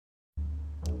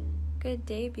Good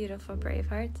day, beautiful brave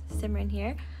hearts. Simran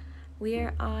here. We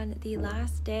are on the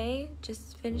last day,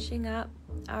 just finishing up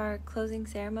our closing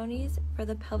ceremonies for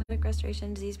the Pelvic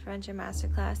Restoration Disease Prevention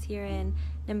Masterclass here in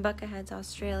Nambucca Heads,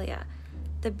 Australia.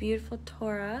 The beautiful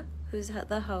Tora, who's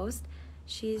the host,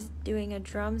 she's doing a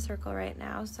drum circle right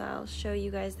now, so I'll show you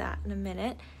guys that in a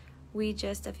minute.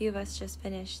 A few of us just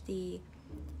finished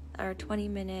our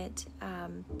 20-minute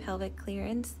pelvic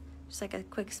clearance, just like a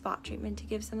quick spot treatment to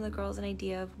give some of the girls an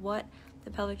idea of what the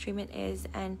pelvic treatment is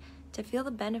and to feel the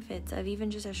benefits of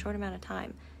even just a short amount of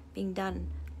time being done,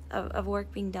 of work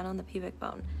being done on the pubic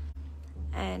bone.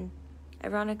 And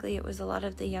ironically, it was a lot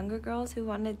of the younger girls who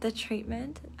wanted the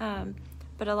treatment,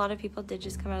 but a lot of people did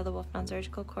just come out of the Wolf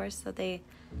Non-Surgical course, so they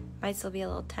might still be a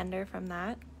little tender from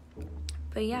that.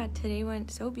 But yeah, today went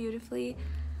so beautifully.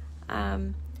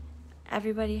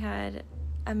 Everybody had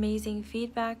amazing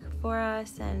feedback for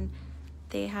us, and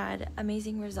they had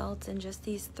amazing results in just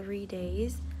these 3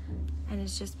 days, and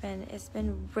it's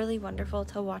been really wonderful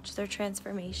to watch their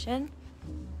transformation.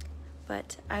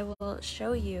 But I will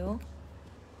show you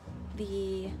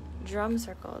the drum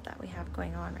circle that we have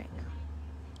going on right now.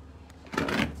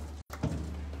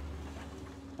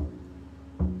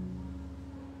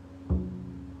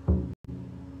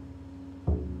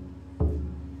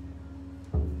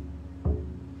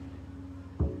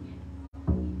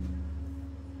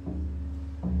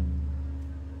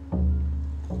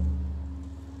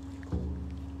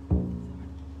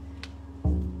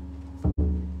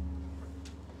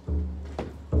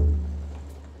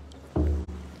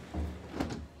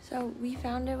 So we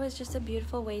found it was just a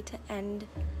beautiful way to end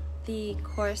the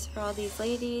course for all these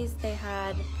ladies.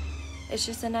 It's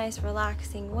just a nice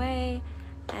relaxing way,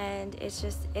 and it's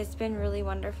been really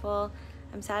wonderful.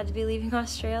 I'm sad to be leaving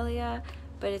Australia,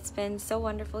 but it's been so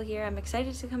wonderful here. I'm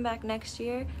excited to come back next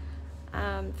year.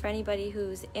 For anybody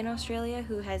who's in Australia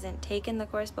who hasn't taken the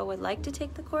course but would like to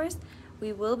take the course,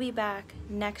 we will be back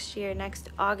next year,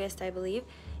 next August, I believe.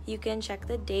 You can check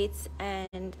the dates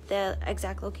and the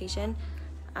exact location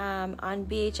on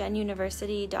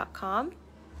bhnuniversity.com.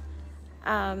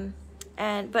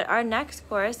 But our next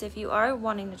course, if you are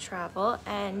wanting to travel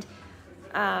and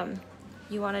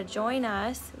you want to join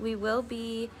us, we will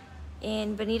be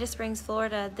in Bonita Springs,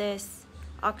 Florida this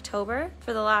October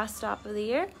for the last stop of the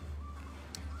year,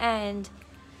 and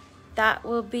that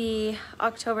will be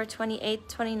October 28th,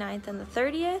 29th, and the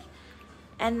 30th.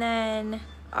 And then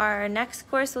our next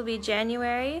course will be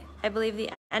January, I believe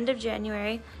the end of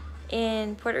January,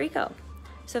 in Puerto Rico.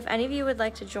 So if any of you would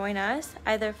like to join us,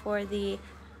 either for the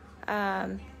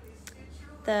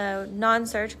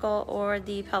non-surgical or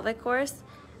the pelvic course,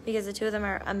 because the two of them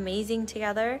are amazing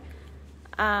together,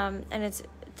 and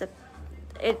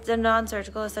the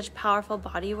non-surgical is such powerful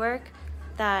body work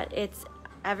that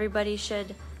everybody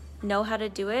should know how to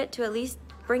do it, to at least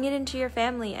bring it into your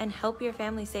family and help your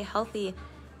family stay healthy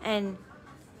and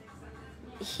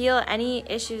heal any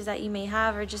issues that you may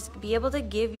have, or just be able to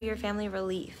give your family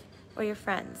relief or your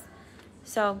friends.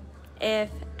 So if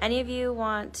any of you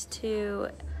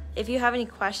if you have any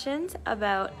questions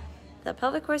about the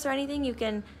pelvic course or anything, you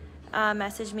can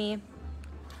message me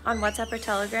on WhatsApp or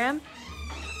Telegram.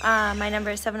 My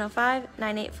number is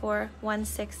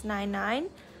 705-984-1699,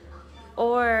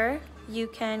 or you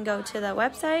can go to the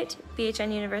website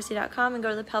bhnuniversity.com and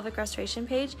go to the pelvic restoration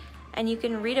page, and you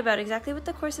can read about exactly what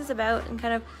the course is about and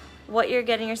kind of what you're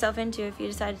getting yourself into if you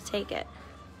decide to take it.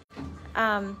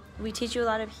 We teach you a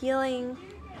lot of healing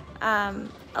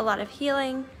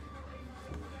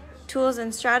tools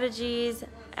and strategies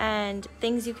and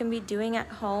things you can be doing at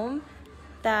home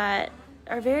that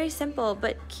are very simple,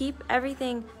 but keep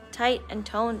everything tight and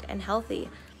toned and healthy,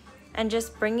 and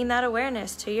just bringing that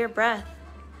awareness to your breath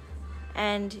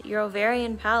and your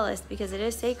ovarian palace, because it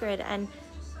is sacred, and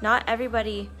not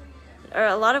everybody, or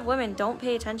a lot of women, don't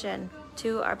pay attention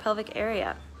to our pelvic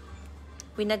area.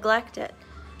 We neglect it.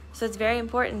 So it's very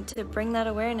important to bring that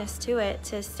awareness to it,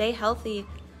 to stay healthy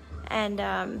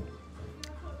and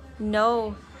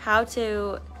know how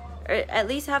to, or at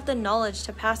least have the knowledge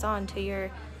to pass on to your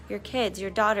kids,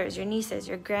 your daughters, your nieces,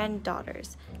 your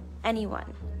granddaughters,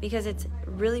 anyone, because it's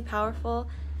really powerful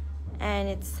and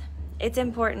it's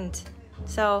important.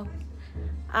 So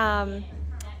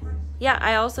yeah,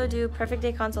 I also do Perfect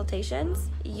Day Consultations.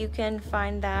 You can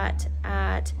find that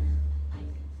at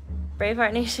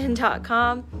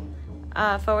braveheartnation.com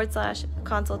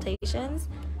 /consultations,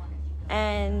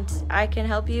 and I can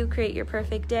help you create your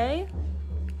perfect day.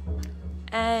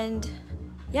 And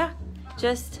yeah,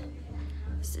 just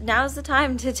now's the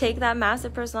time to take that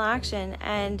massive personal action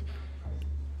and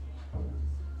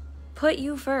put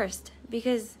you first,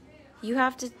 because you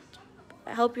have to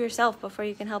help yourself before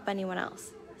you can help anyone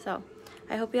else. So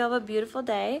I hope you have a beautiful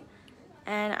day,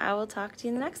 and I will talk to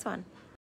you in the next one.